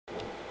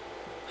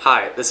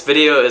Hi, this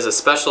video is a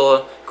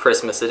special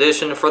Christmas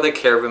edition for the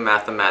Caribou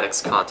Mathematics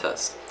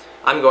Contest.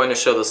 I'm going to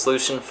show the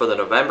solution for the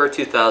November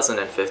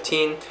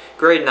 2015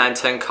 Grade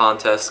 9-10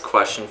 Contest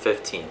Question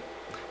 15,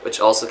 which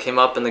also came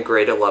up in the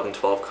Grade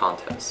 11-12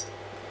 contest.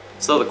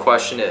 So the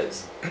question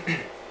is,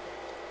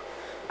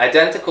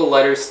 identical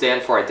letters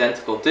stand for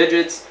identical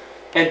digits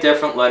and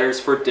different letters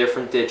for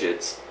different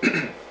digits.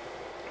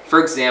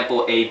 For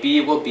example,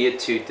 AB will be a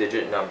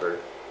 2-digit number.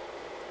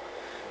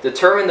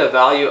 Determine the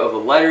value of the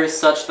letters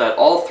such that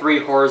all three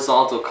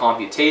horizontal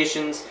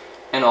computations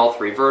and all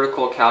three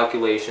vertical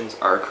calculations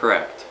are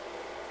correct.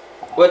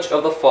 Which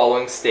of the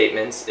following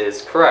statements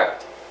is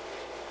correct?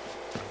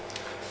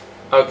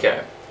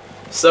 Okay,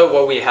 so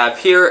what we have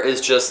here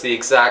is just the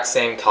exact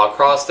same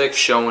acrostic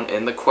shown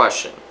in the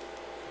question.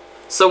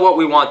 So what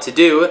we want to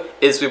do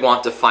is we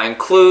want to find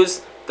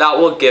clues that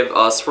will give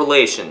us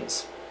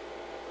relations.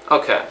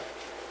 Okay,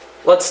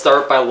 let's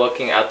start by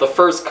looking at the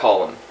first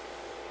column.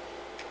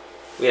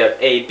 We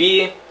have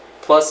AB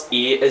plus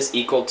E is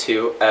equal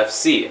to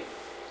FC.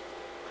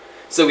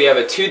 So we have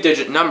a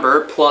 2-digit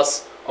number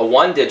plus a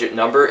 1-digit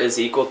number is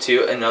equal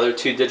to another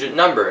 2-digit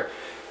number.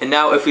 And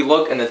now if we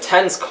look in the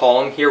tens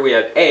column, here we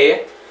have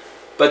A,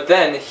 but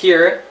then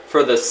here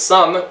for the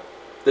sum,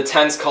 the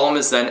tens column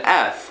is then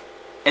F.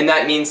 And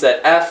that means that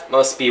F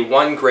must be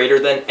 1 greater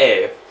than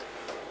A.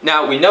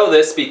 Now we know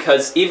this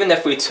because even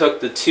if we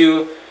took the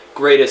two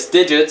greatest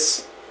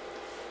digits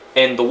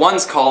in the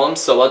ones column,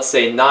 so let's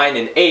say 9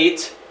 and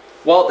 8,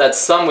 well, that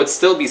sum would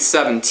still be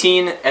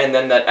 17, and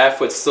then that F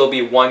would still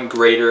be 1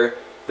 greater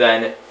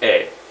than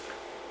A.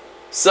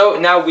 So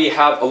now we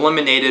have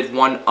eliminated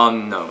one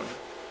unknown.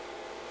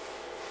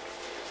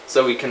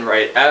 So we can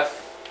write F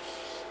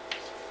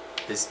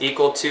is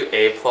equal to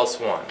A plus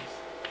 1.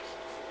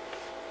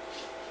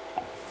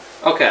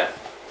 Okay,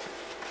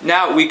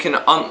 now we can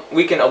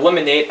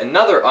eliminate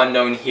another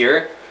unknown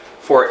here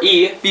for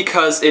E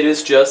because it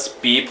is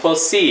just B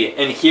plus C,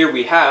 and here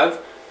we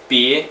have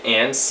B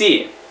and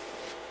C.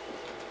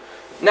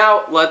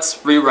 Now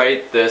let's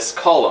rewrite this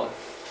column.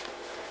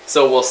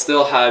 So we'll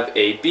still have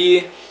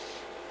AB,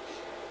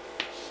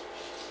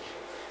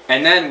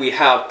 and then we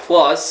have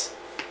plus.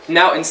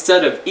 Now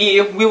instead of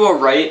E, we will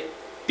write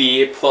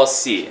B plus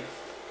C.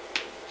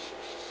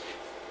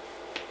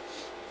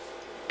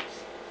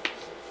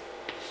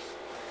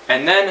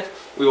 And then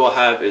we will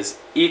have is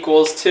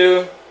equals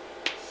to,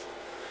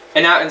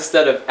 and now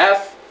instead of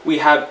F, we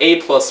have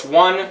A plus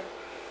 1,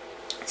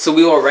 so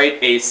we will write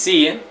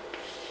AC.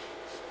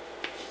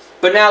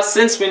 But now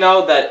since we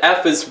know that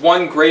F is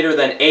 1 greater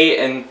than A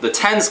in the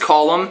tens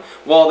column,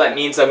 well, that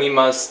means that we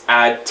must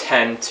add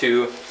 10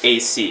 to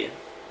AC.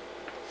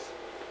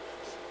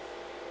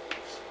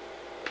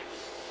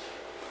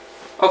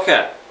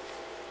 Okay,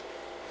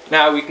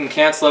 now we can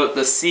cancel out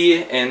the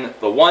C in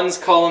the ones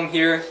column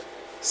here,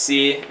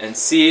 C and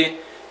C,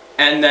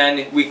 and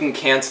then we can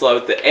cancel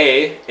out the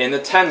A in the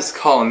tens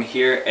column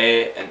here,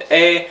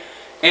 A,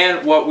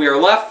 and what we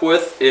are left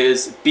with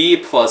is B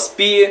plus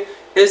B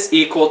is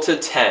equal to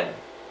 10.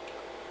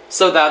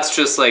 So that's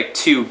just like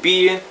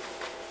 2B,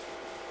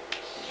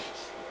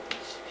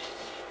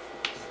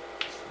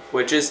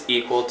 which is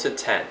equal to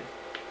 10.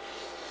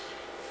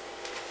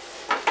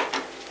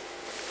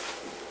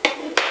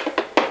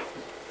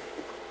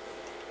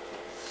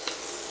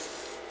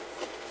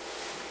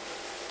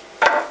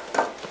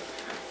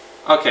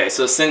 Okay,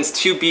 so since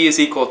 2B is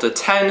equal to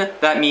 10,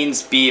 that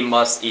means B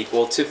must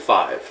equal to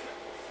 5.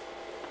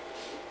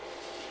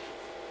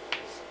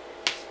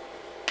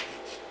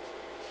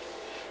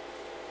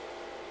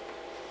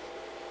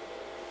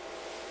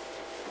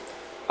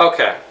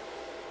 Okay,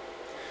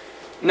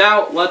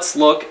 now let's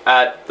look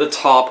at the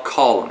top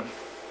column.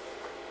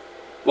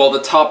 Well,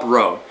 the top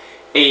row.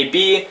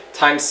 AB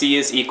times C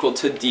is equal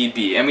to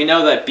DB, and we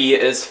know that B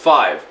is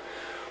 5.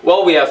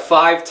 Well, we have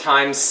 5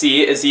 times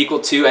C is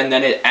equal to, and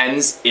then it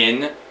ends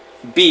in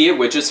B,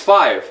 which is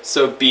 5.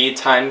 So B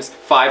times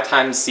 5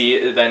 times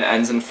C then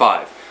ends in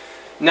 5.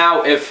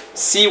 Now, if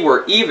C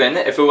were even,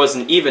 if it was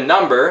an even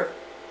number,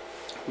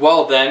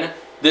 well then,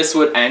 this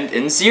would end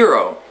in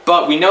 0.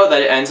 But we know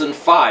that it ends in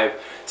 5.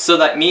 So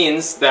that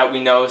means that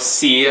we know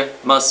C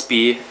must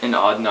be an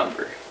odd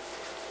number.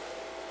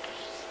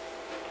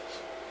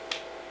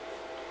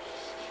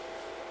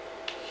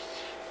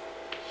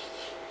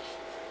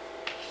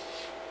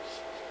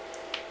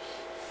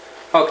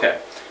 Okay,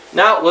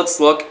 now let's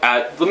look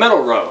at the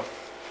middle row.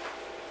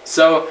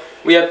 So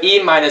we have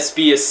E minus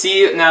B is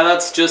C. Now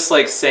that's just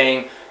like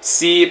saying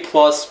C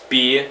plus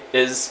B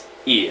is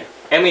E.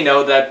 And we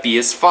know that B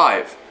is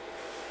 5.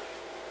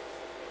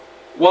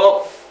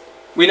 Well,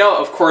 we know,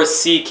 of course,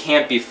 C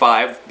can't be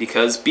 5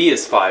 because B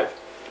is 5.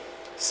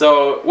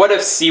 So what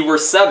if C were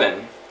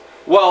 7?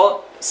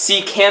 Well,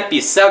 C can't be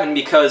 7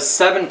 because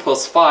 7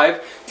 plus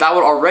 5, that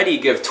would already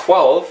give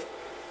 12.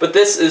 But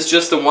this is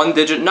just a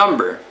 1-digit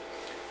number.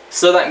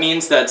 So that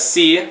means that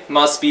C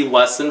must be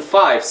less than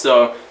 5.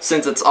 So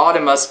since it's odd,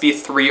 it must be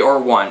 3 or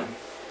 1.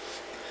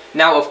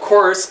 Now, of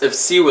course, if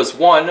C was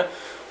 1,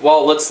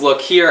 Well, let's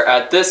look here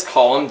at this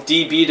column.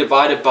 dB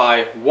divided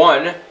by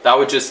 1, that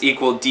would just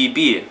equal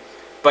dB.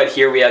 But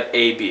here we have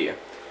AB.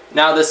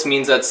 Now this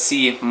means that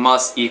C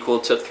must equal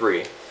to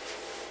 3.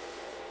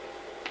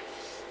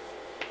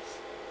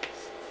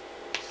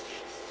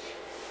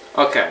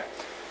 Okay,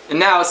 and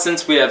now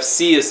since we have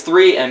C is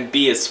 3 and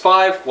B is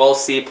 5, well,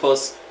 C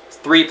plus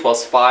 3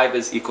 plus 5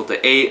 is equal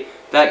to 8.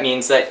 That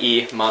means that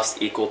E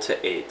must equal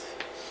to 8.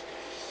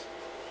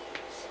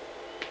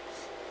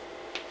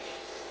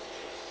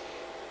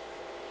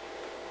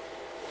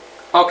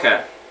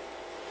 Okay.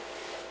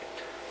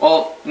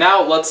 Well,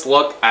 now let's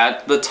look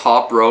at the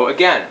top row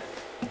again.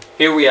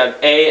 Here we have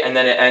A and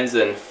then it ends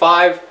in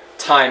 5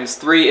 times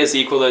 3 is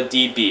equal to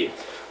dB.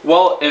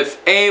 Well,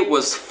 if A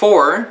was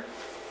 4,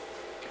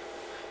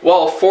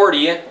 well,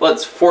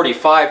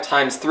 45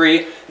 times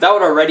 3, that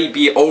would already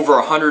be over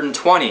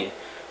 120.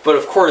 But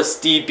of course,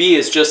 dB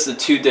is just a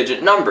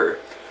 2-digit number.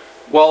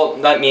 Well,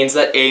 that means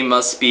that A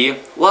must be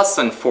less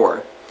than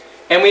 4.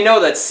 And we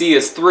know that C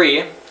is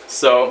 3,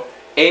 so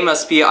A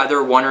must be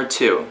either 1 or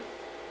 2.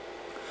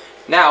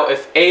 Now,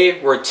 if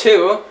A were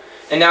 2,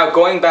 and now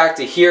going back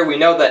to here, we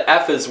know that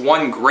F is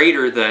 1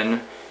 greater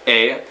than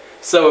A.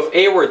 So if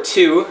A were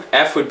 2,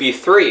 F would be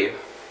 3.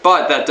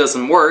 But that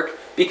doesn't work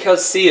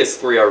because C is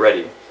 3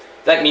 already.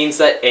 That means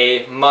that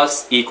A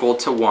must equal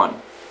to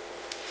 1.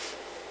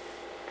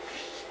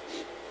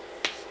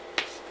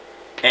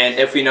 And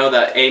if we know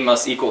that A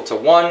must equal to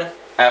 1,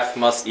 F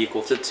must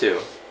equal to 2.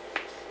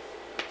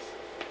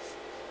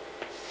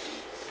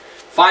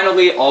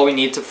 Finally, all we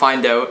need to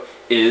find out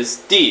is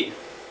D.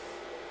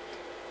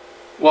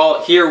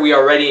 Well, here we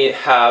already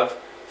have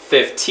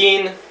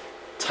 15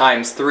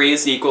 times 3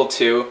 is equal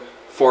to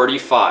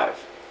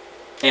 45.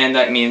 And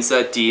that means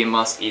that D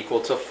must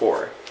equal to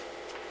 4.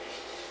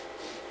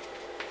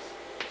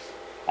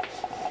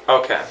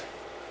 Okay.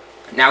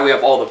 Now we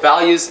have all the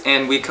values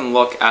and we can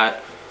look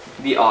at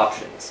the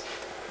options.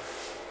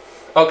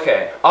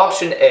 Okay,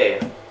 option A.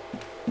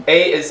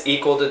 A is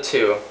equal to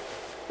 2.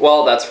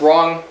 Well, that's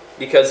wrong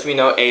because we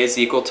know A is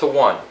equal to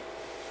 1.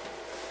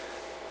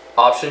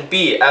 Option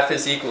B, F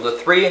is equal to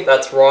 3.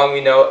 That's wrong,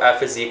 we know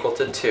F is equal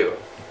to 2.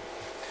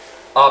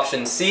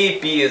 Option C,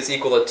 B is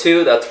equal to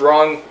 2. That's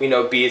wrong, we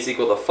know B is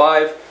equal to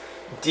 5.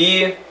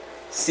 D,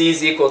 C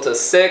is equal to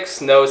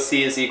 6. No,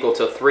 C is equal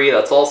to 3.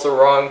 That's also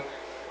wrong.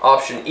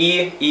 Option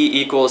E,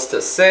 E equals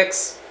to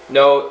 6.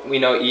 No, we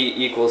know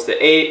E equals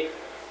to 8.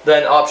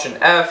 Then option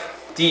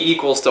F, D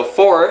equals to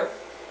 4.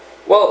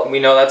 Well, we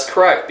know that's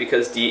correct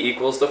because D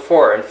equals to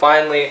 4. And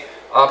finally,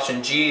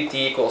 option G,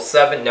 D equals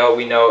 7. No,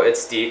 we know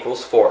it's D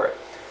equals 4.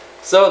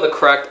 So the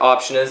correct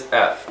option is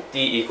F, D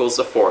equals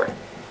to 4.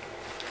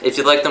 If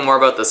you'd like to know more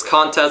about this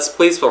contest,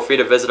 please feel free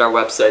to visit our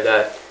website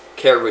at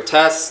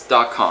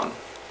cariboucontest.com.